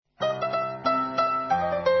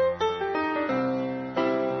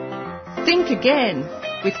Think Again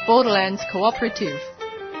with Borderlands Cooperative.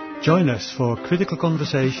 Join us for critical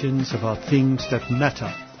conversations about things that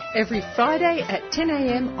matter. Every Friday at 10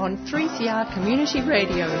 a.m. on 3CR Community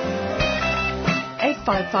Radio.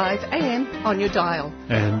 855 AM on your dial.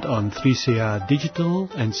 And on 3CR Digital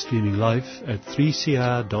and streaming live at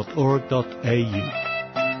 3cr.org.au.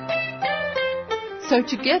 So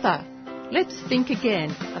together, let's think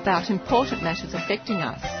again about important matters affecting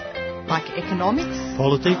us, like economics,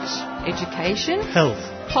 politics, education, health,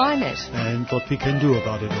 climate, and what we can do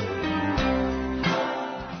about it all.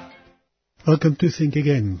 Welcome to Think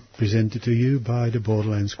Again, presented to you by the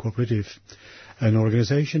Borderlands Cooperative, an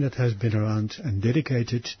organisation that has been around and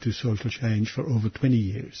dedicated to social change for over 20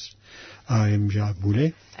 years. I'm Jacques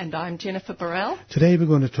Boulet. And I'm Jennifer Burrell. Today we're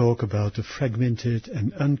going to talk about the fragmented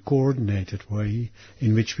and uncoordinated way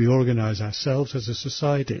in which we organise ourselves as a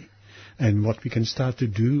society and what we can start to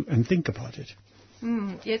do and think about it.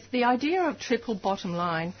 Yes, the idea of triple bottom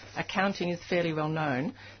line accounting is fairly well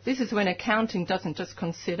known. This is when accounting doesn't just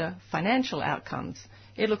consider financial outcomes.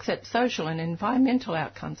 It looks at social and environmental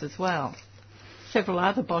outcomes as well. Several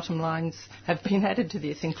other bottom lines have been added to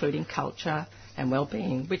this, including culture and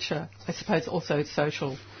well-being, which are, I suppose, also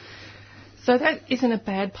social. So that isn't a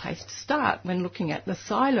bad place to start when looking at the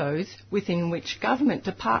silos within which government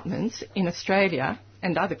departments in Australia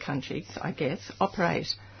and other countries, I guess,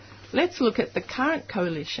 operate. Let's look at the current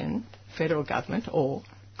coalition, federal government, or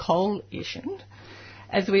coalition.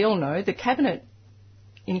 As we all know, the Cabinet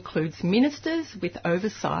includes ministers with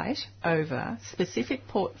oversight over specific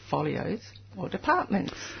portfolios or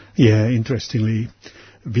departments. Yeah, interestingly,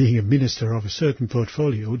 being a minister of a certain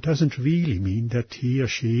portfolio doesn't really mean that he or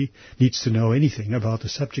she needs to know anything about the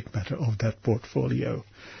subject matter of that portfolio.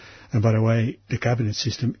 And by the way, the Cabinet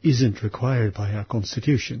system isn't required by our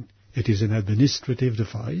Constitution. It is an administrative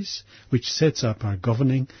device which sets up our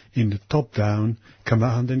governing in the top-down,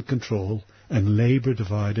 command and control, and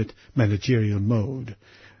labour-divided managerial mode.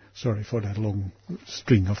 Sorry for that long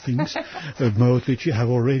string of things. A mode which you have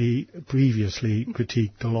already previously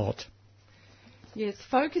critiqued a lot. Yes,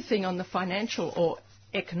 focusing on the financial or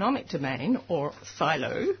economic domain, or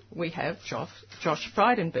silo, we have Josh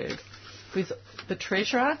Frydenberg, who's the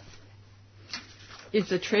Treasurer,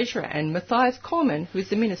 and Matthias Cormann, who is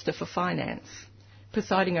the Minister for Finance.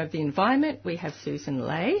 Presiding over the environment, we have Susan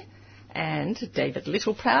Ley, and David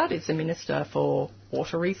Littleproud is the Minister for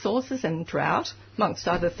Water Resources and Drought, amongst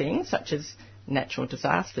other things, such as natural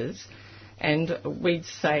disasters. And we'd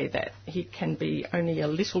say that he can be only a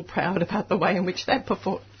little proud about the way in which that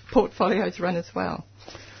portfolio is run as well.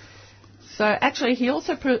 So actually he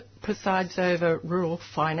also presides over rural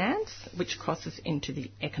finance, which crosses into the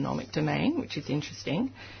economic domain, which is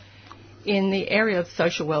interesting. In the area of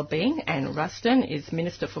social wellbeing, Anne Ruston is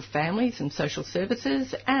Minister for Families and Social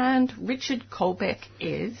Services, and Richard Colbeck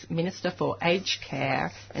is Minister for Aged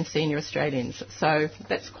Care and Senior Australians. So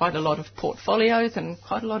that's quite a lot of portfolios and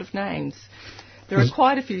quite a lot of names. There are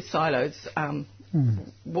quite a few silos.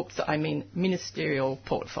 Ministerial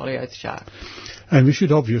portfolios, Jacques. And we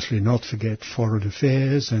should obviously not forget foreign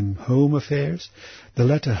affairs and home affairs, the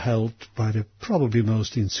latter held by the probably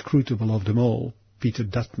most inscrutable of them all, Peter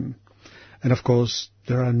Dutton. And of course,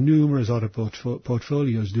 there are numerous other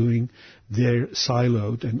portfolios doing their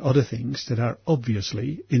siloed and other things that are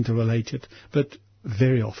obviously interrelated, but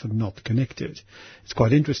very often not connected. It's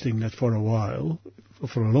quite interesting that for a long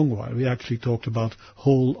while, we actually talked about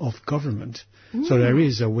whole of government. So there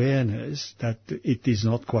is awareness that it is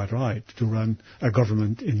not quite right to run a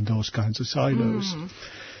government in those kinds of silos.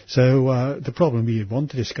 So the problem we want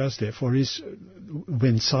to discuss, therefore, is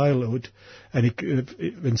when siloed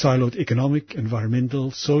economic,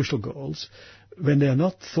 environmental, social goals, when they are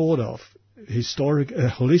not thought of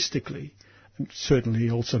holistically, and certainly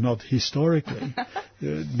also not historically,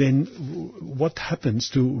 then what happens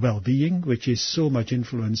to well-being, which is so much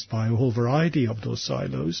influenced by a whole variety of those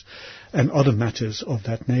silos and other matters of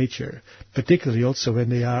that nature, particularly also when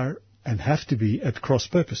they are and have to be at cross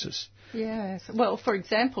purposes. Yes. Well, for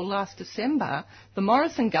example, last December, the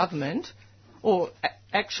Morrison government, or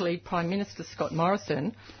actually Prime Minister Scott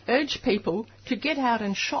Morrison, urged people to get out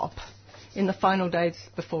and shop in the final days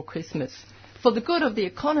before Christmas for the good of the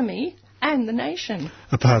economy and the nation.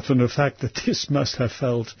 Apart from the fact that this must have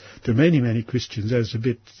felt to many, many Christians as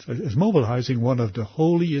mobilizing one of the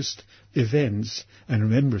holiest events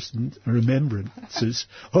and remembrances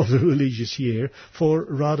of the religious year for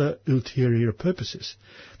rather ulterior purposes.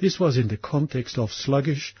 This was in the context of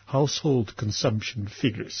sluggish household consumption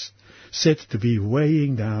figures, said to be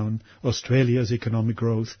weighing down Australia's economic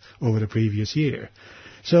growth over the previous year.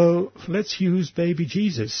 So let's use baby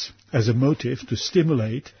Jesus as a motive to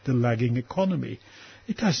stimulate the lagging economy.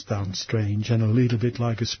 It does sound strange and a little bit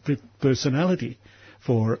like a split personality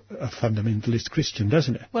for a fundamentalist Christian,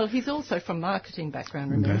 doesn't it? Well, he's also from marketing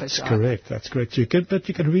background, remember, That's Jacques? correct, that's correct. But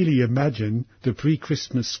you can really imagine the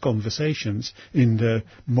pre-Christmas conversations in the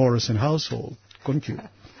Morrison household, couldn't you?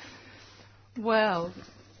 Well,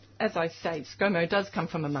 as I say, ScoMo does come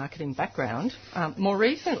from a marketing background. More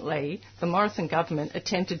recently, the Morrison government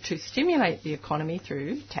attempted to stimulate the economy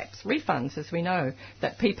through tax refunds, as we know,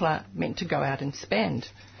 that people are meant to go out and spend.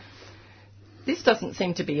 This doesn't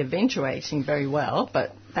seem to be eventuating very well,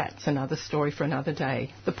 but that's another story for another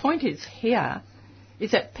day. The point is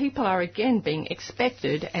that people are again being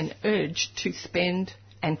expected and urged to spend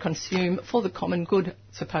and consume for the common good,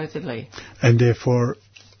 supposedly. And therefore,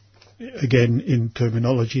 again, in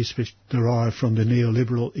terminologies which derive from the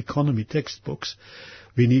neoliberal economy textbooks,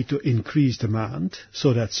 we need to increase demand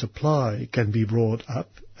so that supply can be brought up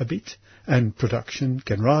a bit and production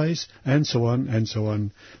can rise, and so on and so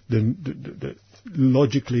on. The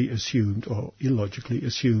logically assumed or illogically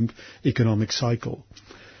assumed economic cycle.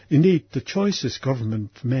 Indeed, the choices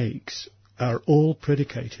government makes are all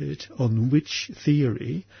predicated on which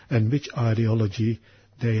theory and which ideology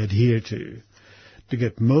they adhere to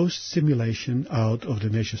get most stimulation out of the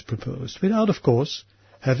measures proposed, without, of course,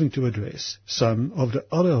 having to address some of the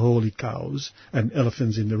other holy cows and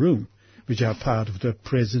elephants in the room, which are part of the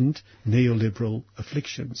present neoliberal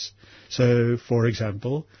afflictions. So, for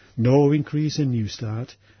example, no increase in New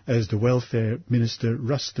Start, as the Welfare Minister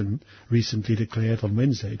Ruston recently declared on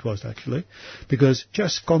Wednesday, it was actually, because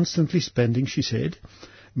just constantly spending, she said,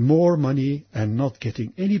 more money and not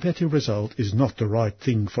getting any better result is not the right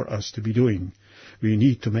thing for us to be doing. We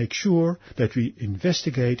need to make sure that we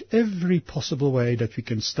investigate every possible way that we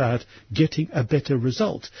can start getting a better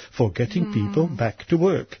result for getting people back to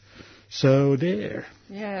work. So there.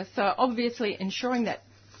 Yeah, so obviously ensuring that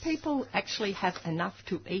people actually have enough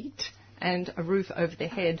to eat and a roof over their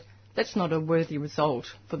head, that's not a worthy result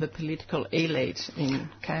for the political elite in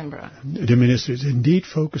Canberra. The Minister is indeed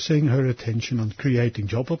focusing her attention on creating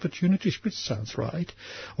job opportunities, which sounds right,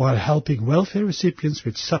 while helping welfare recipients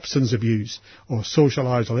with substance abuse or social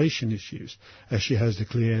isolation issues, as she has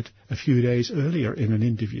declared a few days earlier in an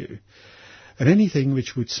interview. And anything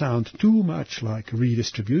which would sound too much like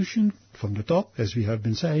redistribution from the top, as we have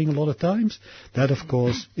been saying a lot of times, that of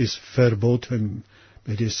course is verboten.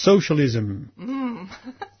 It is socialism.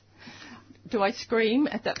 Do I scream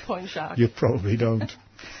at that point, Jacques? You probably don't.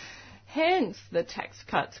 Hence, the tax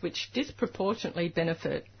cuts which disproportionately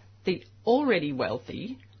benefit the already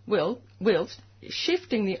wealthy will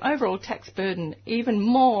shifting the overall tax burden even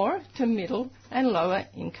more to middle and lower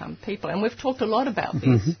income people. And we've talked a lot about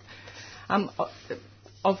this.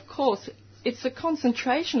 Of course, it's a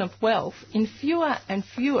concentration of wealth in fewer and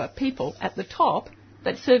fewer people at the top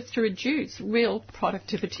that serves to reduce real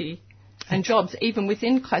productivity and jobs, even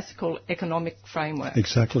within classical economic framework.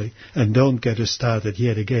 Exactly. And don't get us started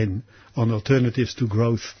yet again on alternatives to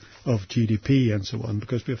growth of GDP and so on,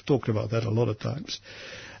 because we've talked about that a lot of times.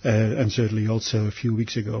 And certainly also a few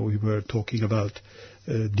weeks ago we were talking about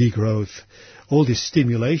degrowth. All this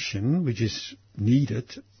stimulation, which is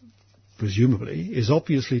needed, presumably, is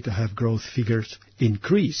obviously to have growth figures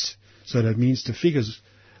increase. So that means the figures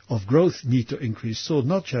of growth need to increase, so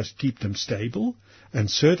not just keep them stable, and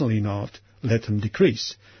certainly not let them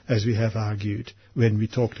decrease, as we have argued when we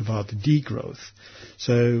talked about the degrowth.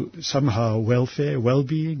 So somehow welfare,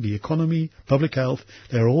 well-being, the economy, public health,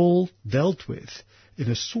 they're all dealt with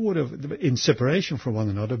in a sort of, in separation from one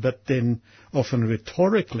another, but then often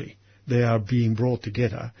rhetorically they are being brought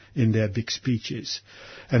together in their big speeches.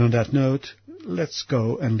 And on that note, let's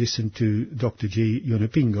go and listen to Dr. G.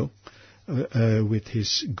 Yunupingo with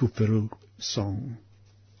his Guperu song.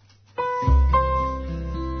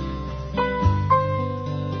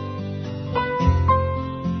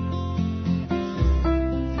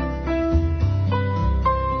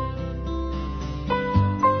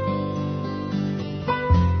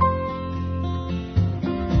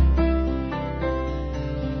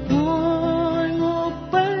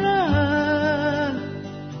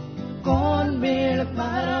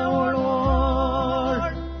 Para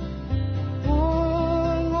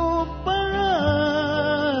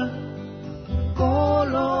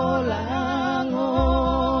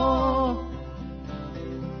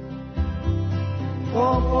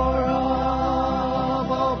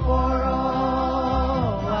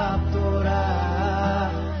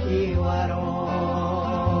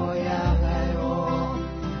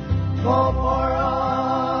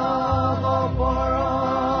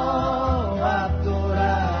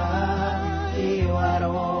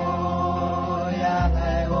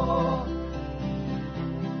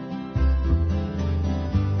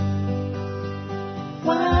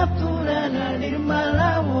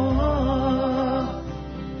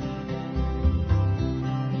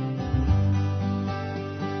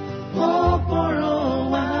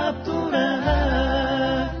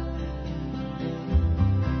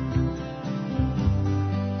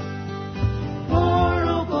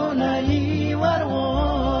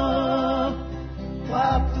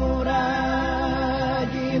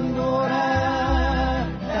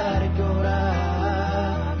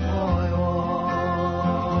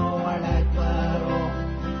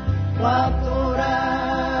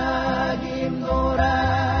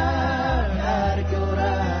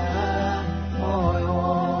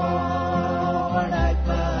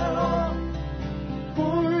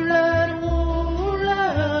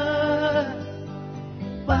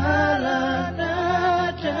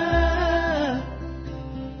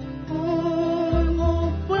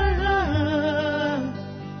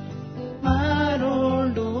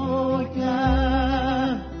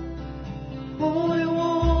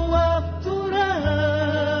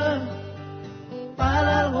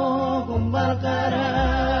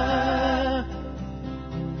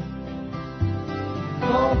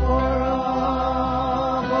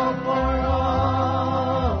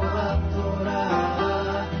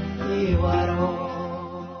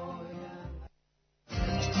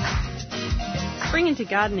Spring into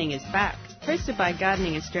Gardening is back, hosted by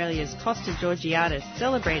Gardening Australia's Costa Georgiadis,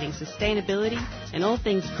 celebrating sustainability and all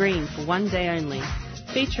things green for one day only.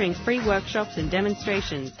 Featuring free workshops and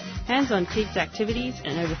demonstrations, hands-on kids activities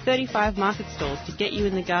and over 35 market stalls to get you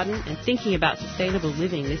in the garden and thinking about sustainable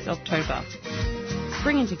living this October.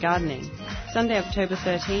 Spring into Gardening, Sunday, October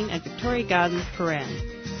 13 at Victoria Gardens, Prahran.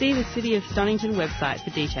 See the City of Stonington website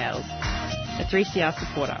for details. A 3CR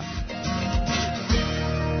supporter.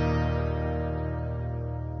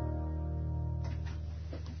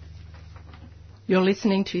 You're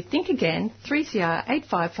listening to Think Again, 3CR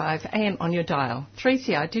 855 AM on your dial,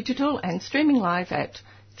 3CR digital and streaming live at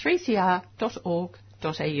 3cr.org.au.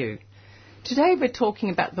 Today we're talking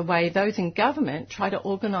about the way those in government try to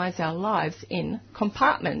organise our lives in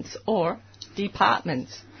compartments or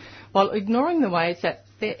departments, while ignoring the ways that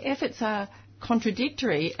their efforts are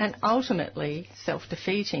contradictory and ultimately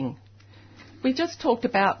self-defeating. We just talked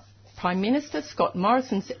about Prime Minister Scott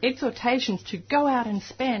Morrison's exhortations to go out and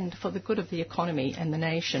spend for the good of the economy and the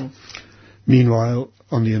nation. Meanwhile,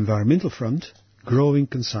 on the environmental front, growing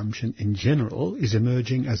consumption in general is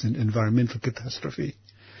emerging as an environmental catastrophe,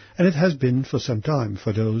 and it has been for some time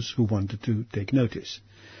for those who wanted to take notice.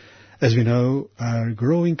 As we know, our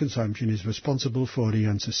growing consumption is responsible for the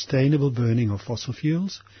unsustainable burning of fossil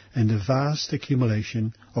fuels and the vast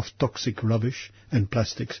accumulation of toxic rubbish and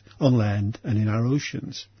plastics on land and in our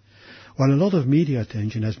oceans. While a lot of media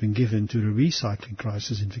attention has been given to the recycling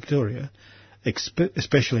crisis in Victoria,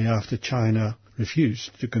 especially after China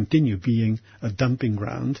refused to continue being a dumping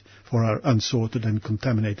ground for our unsorted and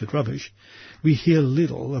contaminated rubbish, we hear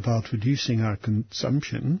little about reducing our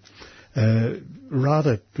consumption,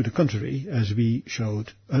 rather to the contrary, as we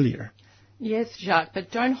showed earlier. Yes, Jacques,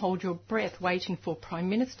 but don't hold your breath waiting for Prime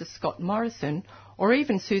Minister Scott Morrison or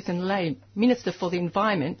even Susan Ley, Minister for the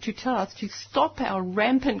Environment, to tell us to stop our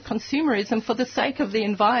rampant consumerism for the sake of the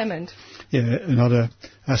environment. Yeah, another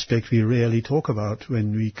aspect we rarely talk about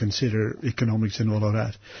when we consider economics and all of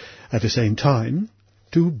that. At the same time,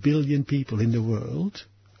 2 billion people in the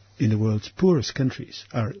world's poorest countries,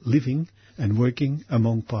 are living and working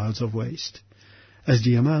among piles of waste. As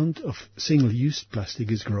the amount of single-use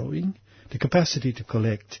plastic is growing, the capacity to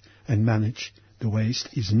collect and manage the waste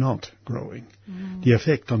is not growing. The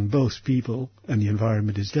effect on both people and the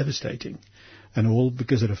environment is devastating, and all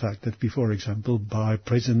because of the fact that we, for example, buy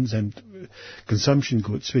presents and consumption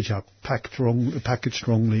goods which are packaged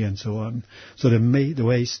wrongly and so on. So the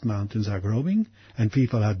waste mountains are growing, and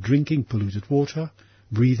people are drinking polluted water,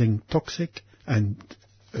 breathing toxic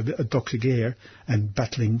air, and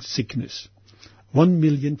battling sickness. 1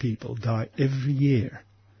 million people die every year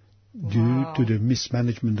due to the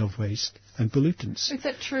mismanagement of waste and pollutants. Is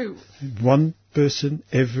that true? 1 person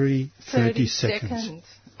every 30 seconds.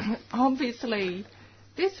 Obviously,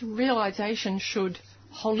 this realisation should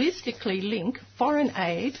holistically link foreign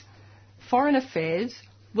aid, foreign affairs,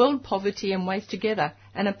 world poverty and waste together.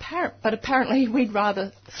 But apparently we'd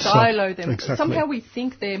rather silo them. Exactly. Somehow we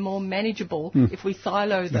think they're more manageable if we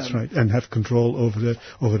silo them. That's right, and have control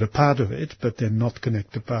over the part of it, but then not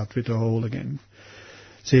connect the part with the whole again.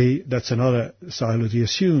 See, that's another silo, the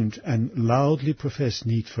assumed and loudly professed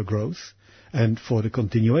need for growth and for the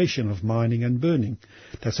continuation of mining and burning.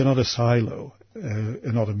 That's another silo,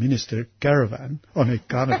 another minister caravan,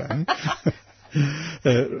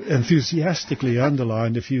 enthusiastically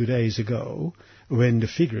underlined a few days ago when the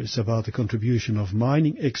figures about the contribution of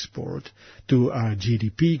mining export to our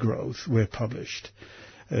GDP growth were published.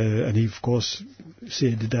 And he, of course,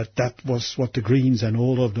 said that was what the Greens and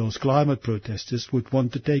all of those climate protesters would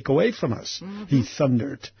want to take away from us. He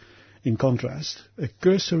thundered. In contrast, a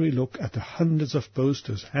cursory look at the hundreds of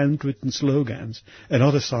posters, handwritten slogans and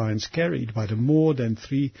other signs carried by the more than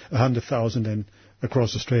 300,000 and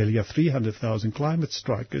across Australia 300,000 climate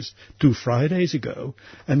strikers 2 Fridays ago,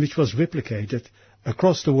 and which was replicated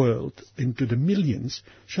across the world into the millions,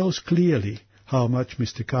 shows clearly how much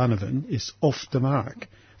Mr. Canavan is off the mark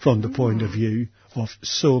from the point of view of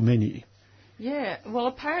so many. Yeah, well,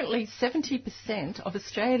 apparently 70% of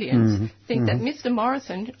Australians think that Mr.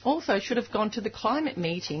 Morrison also should have gone to the climate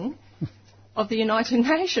meeting of the United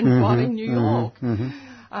Nations while in New York,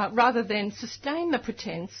 rather than sustain the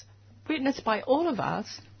pretense witnessed by all of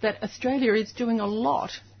us that Australia is doing a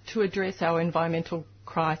lot to address our environmental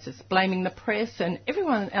crisis, blaming the press and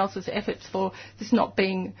everyone else's efforts for this not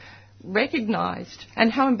being recognised.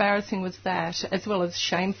 And how embarrassing was that, as well as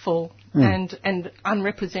shameful and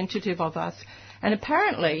unrepresentative of us. And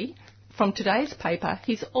apparently, from today's paper,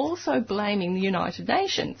 he's also blaming the United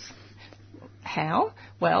Nations. How?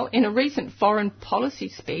 Well, in a recent foreign policy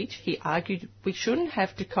speech, he argued we shouldn't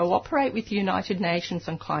have to cooperate with the United Nations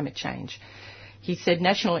on climate change. He said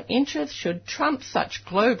national interests should trump such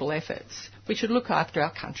global efforts. We should look after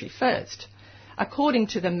our country first, according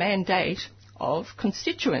to the mandate of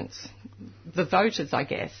constituents, the voters, I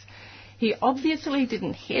guess. He obviously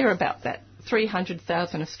didn't hear about that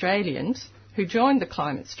 300,000 Australians who joined the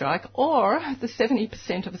climate strike, or the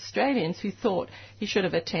 70% of Australians who thought he should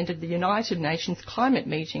have attended the United Nations climate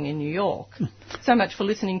meeting in New York. So much for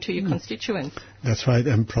listening to your constituents. That's right,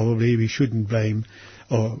 and probably we shouldn't blame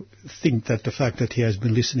or think that the fact that he has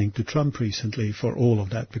been listening to Trump recently for all of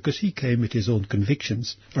that, because he came with his own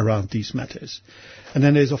convictions around these matters. And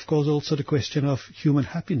then there's, of course, also the question of human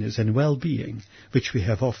happiness and well-being, which we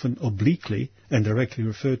have often obliquely and directly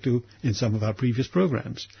referred to in some of our previous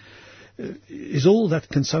programs. Is all that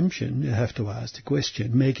consumption, you have to ask the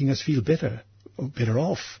question, making us feel better, or better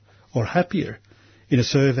off, or happier? In a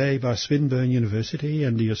survey by Swinburne University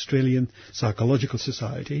and the Australian Psychological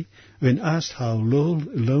Society, when asked how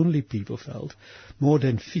lonely people felt, more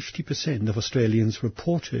than 50% of Australians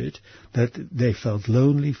reported that they felt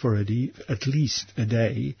lonely for at least a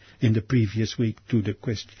day in the previous week to the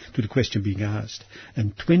question being asked,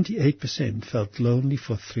 and 28% felt lonely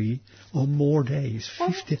for 3 or more days.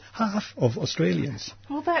 Half of Australians.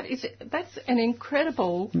 Well, that's an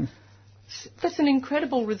incredible. That's an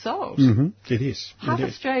incredible result. It is. Half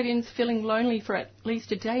Australians feeling lonely for at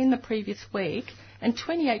least a day in the previous week, and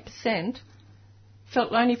 28% felt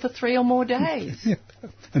lonely for 3 or more days.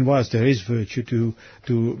 And whilst there is virtue to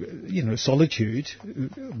solitude,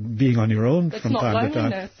 being on your own from time to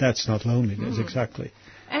time, that's not loneliness, exactly.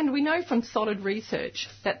 And we know from solid research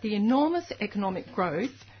that the enormous economic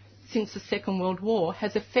growth since the Second World War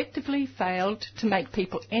has effectively failed to make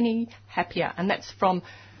people any happier, and that's from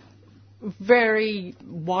very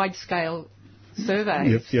wide-scale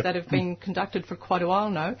surveys that have been conducted for quite a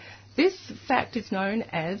while now. This fact is known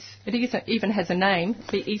as, even has a name,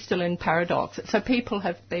 the Easterlin paradox. So people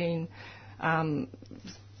have been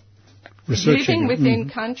living within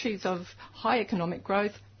countries of high economic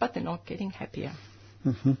growth, but they're not getting happier.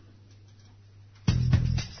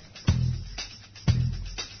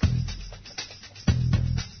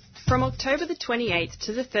 From October the 28th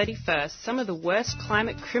to the 31st, some of the worst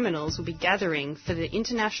climate criminals will be gathering for the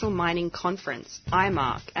International Mining Conference,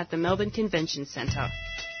 IMARC, at the Melbourne Convention Centre.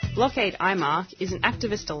 Blockade IMARC is an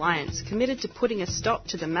activist alliance committed to putting a stop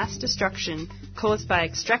to the mass destruction caused by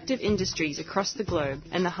extractive industries across the globe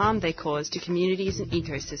and the harm they cause to communities and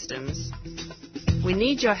ecosystems. We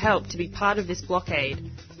need your help to be part of this blockade.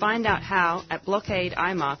 Find out how at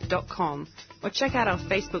blockadeimarc.com or check out our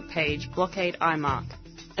Facebook page, Blockade IMARC.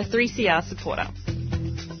 A 3CR supporter.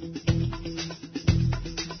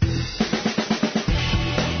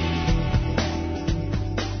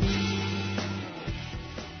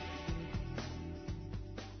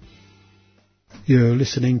 You're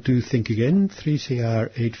listening to Think Again,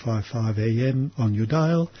 3CR 855 AM on your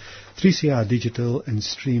dial, 3CR digital and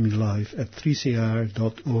streaming live at 3cr.org.au.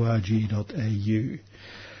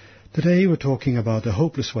 Today we're talking about the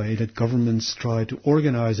hopeless way that governments try to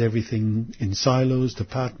organize everything in silos,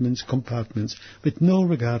 departments, compartments, with no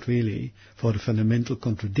regard really for the fundamental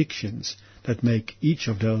contradictions that make each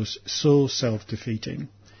of those so self-defeating.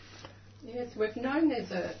 Yes, we've known there's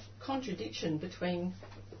a contradiction between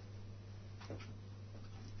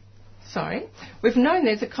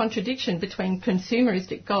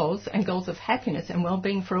consumeristic goals and goals of happiness and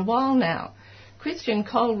well-being for a while now. Christian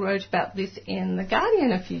Cole wrote about this in The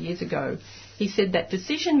Guardian a few years ago. He said that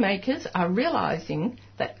decision makers are realising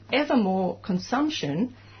that ever more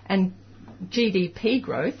consumption and GDP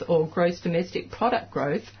growth, or gross domestic product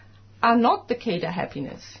growth, are not the key to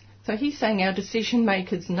happiness. So he's saying our decision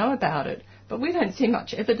makers know about it, but we don't see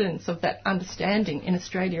much evidence of that understanding in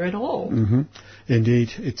Australia at all. Mm-hmm. Indeed,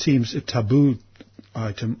 it seems a taboo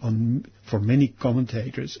item for many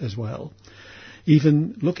commentators as well.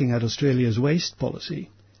 Even looking at Australia's waste policy,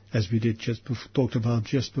 as we did talked about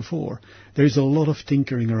just before, there is a lot of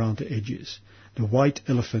tinkering around the edges. The white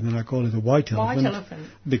elephant, and I call it a white elephant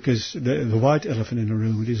because the white elephant in the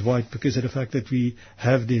room, it is white because of the fact that we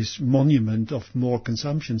have this monument of more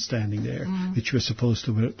consumption standing there, which we're supposed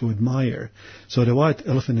to admire. So the white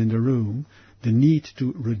elephant in the room, the need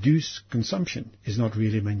to reduce consumption, is not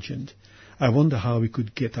really mentioned. I wonder how we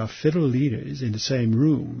could get our federal leaders in the same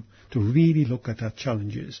room to really look at our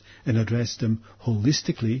challenges and address them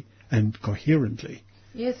holistically and coherently.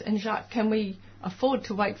 Yes, and Jacques, can we afford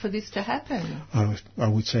to wait for this to happen? I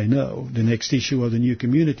would say no. The next issue of the New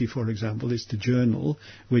Community, for example, is the journal,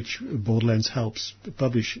 which Borderlands helps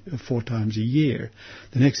publish 4 times a year.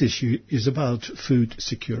 The next issue is about food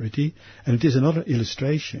security, and it is another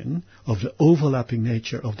illustration of the overlapping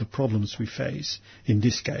nature of the problems we face, in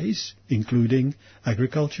this case, including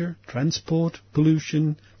agriculture, transport,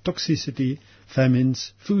 pollution, toxicity,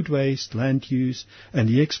 famines, food waste, land use, and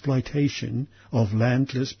the exploitation of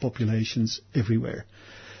landless populations everywhere.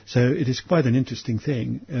 So it is quite an interesting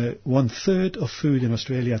thing. 1/3 of food in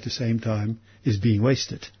Australia at the same time is being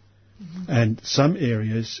wasted. Mm-hmm. And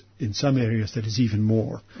in some areas that is even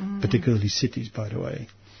more, particularly cities, by the way.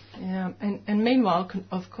 Yeah, and meanwhile,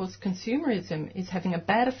 of course, consumerism is having a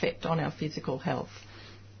bad effect on our physical health,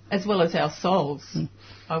 as well as our souls,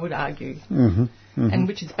 I would argue. Mm-hmm. Mm-hmm. And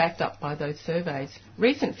which is backed up by those surveys.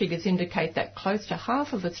 Recent figures indicate that close to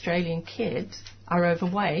half of Australian kids are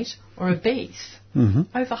overweight or obese. Mm-hmm.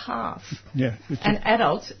 Over half. Yeah. And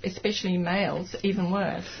adults, especially males, even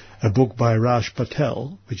worse. A book by Raj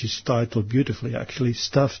Patel, which is titled beautifully actually,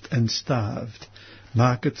 Stuffed and Starved,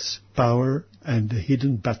 Markets, Power and the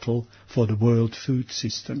Hidden Battle for the World Food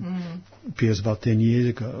System, appears about 10 years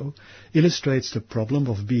ago, illustrates the problem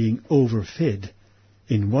of being overfed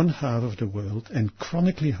in one half of the world and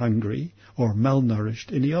chronically hungry or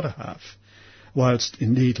malnourished in the other half, whilst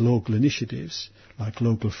indeed local initiatives like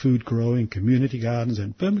local food growing, community gardens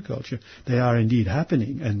and permaculture, they are indeed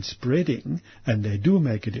happening and spreading, and they do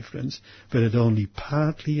make a difference, but it only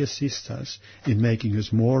partly assists us in making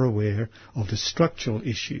us more aware of the structural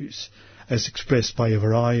issues as expressed by a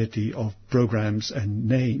variety of programs and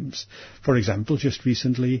names. For example, just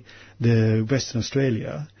recently, the Western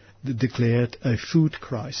Australia declared a food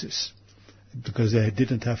crisis because they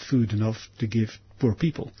didn't have food enough to give poor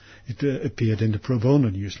people. It appeared in the Pro Bono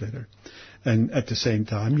newsletter. And at the same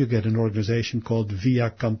time, you get an organization called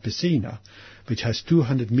Via Campesina, which has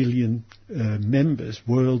 200 million members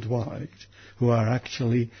worldwide who are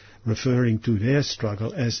actually referring to their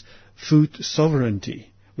struggle as food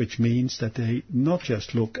sovereignty, which means that they not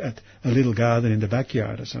just look at a little garden in the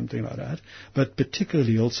backyard or something like that, but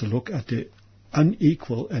particularly also look at the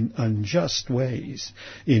unequal and unjust ways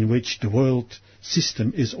in which the world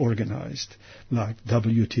system is organized, like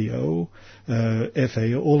WTO,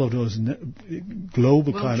 FAO, all of those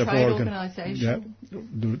global World kind of organizations. Yeah,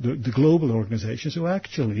 the global organizations who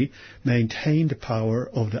actually maintain the power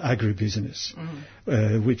of the agribusiness,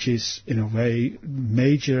 which is in a way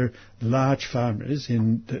major large farmers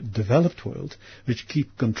in the developed world which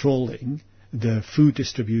keep controlling the food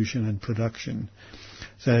distribution and production.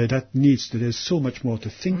 So there's so much more to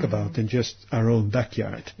think about than just our own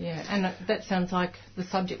backyard. Yeah, and that sounds like the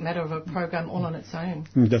subject matter of a program all on its own.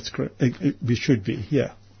 That's correct. We should be,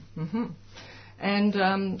 yeah. Mm-hmm.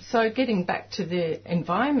 And so getting back to the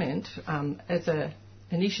environment as an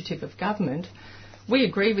initiative of government, we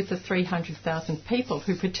agree with the 300,000 people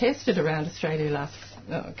who protested around Australia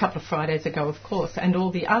a couple of Fridays ago, of course, and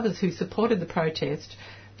all the others who supported the protest,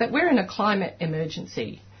 that we're in a climate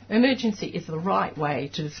emergency. Emergency is the right way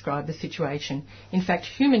to describe the situation. In fact,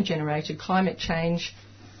 human-generated climate change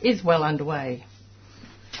is well underway.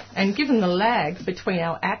 And given the lag between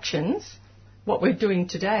our actions, what we're doing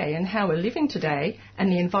today and how we're living today,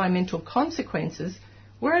 and the environmental consequences,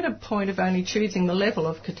 we're at a point of only choosing the level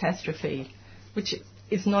of catastrophe, which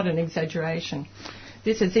is not an exaggeration.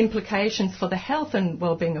 This has implications for the health and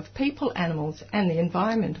well-being of people, animals, and the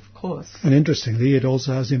environment, of course. And interestingly, it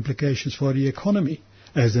also has implications for the economy,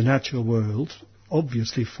 as the natural world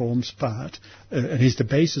obviously forms part and is the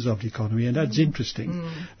basis of the economy, and that's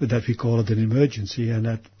interesting that we call it an emergency, and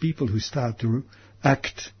that people who start to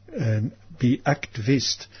act and be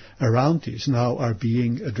activist around this now are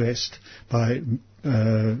being addressed by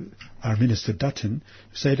our Minister Dutton,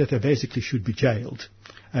 who say that they basically should be jailed,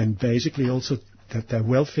 and basically also that their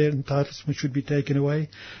welfare entitlements should be taken away.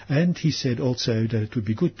 And he said also that it would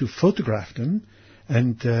be good to photograph them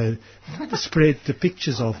and spread the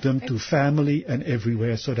pictures of them to family and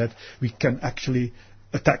everywhere so that we can actually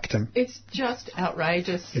attack them. It's just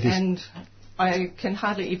outrageous, and I can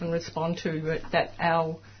hardly even respond to it that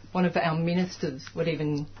one of our ministers would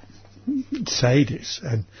even say this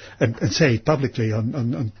and say it publicly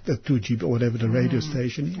on 2GB or whatever the radio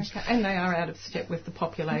station is. Okay. And they are out of step with the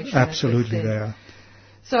population. Absolutely they are.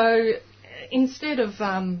 So instead of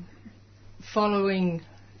following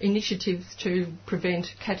initiatives to prevent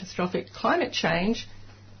catastrophic climate change,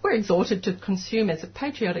 we're exhorted to consume as a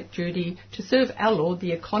patriotic duty to serve our Lord,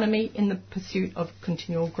 the economy, in the pursuit of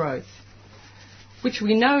continual growth, which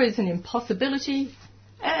we know is an impossibility,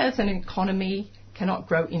 as an economy cannot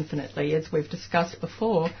grow infinitely. As we've discussed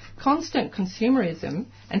before, constant consumerism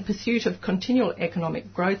and pursuit of continual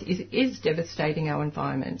economic growth is devastating our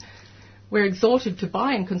environment. We're exhorted to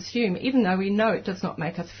buy and consume, even though we know it does not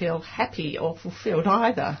make us feel happy or fulfilled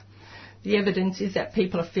either. The evidence is that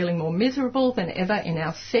people are feeling more miserable than ever in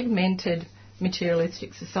our segmented,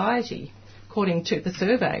 materialistic society, according to the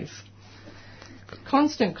surveys.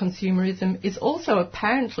 Constant consumerism is also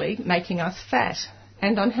apparently making us fat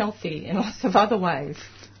and unhealthy in lots of other ways.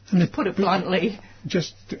 And to put it bluntly.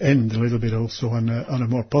 Just to end a little bit also on a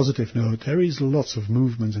more positive note, there is lots of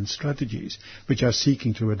movements and strategies which are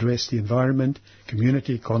seeking to address the environment,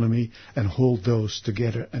 community, economy, and hold those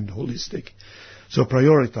together and holistic. So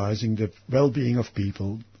prioritizing the well-being of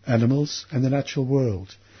people, animals, and the natural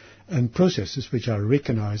world, and processes which are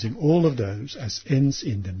recognizing all of those as ends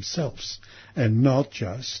in themselves, and not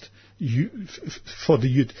just from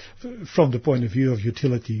the point of view of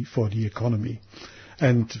utility for the economy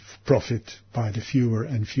and profit by the fewer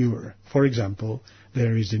and fewer. For example,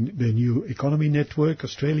 there is the new Economy Network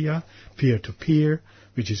Australia, peer-to-peer,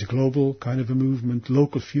 which is a global kind of a movement,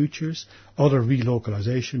 local futures, other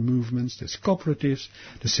relocalization movements, there's cooperatives,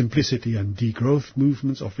 the simplicity and degrowth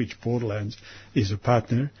movements, of which Borderlands is a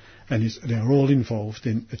partner, and they're all involved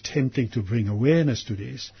in attempting to bring awareness to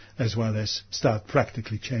this, as well as start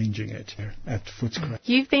practically changing it here at Footscray.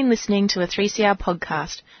 You've been listening to a 3CR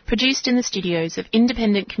podcast, produced in the studios of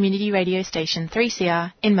independent community radio station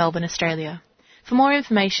 3CR in Melbourne, Australia. For more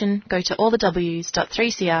information, go to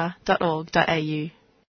allthews.3cr.org.au.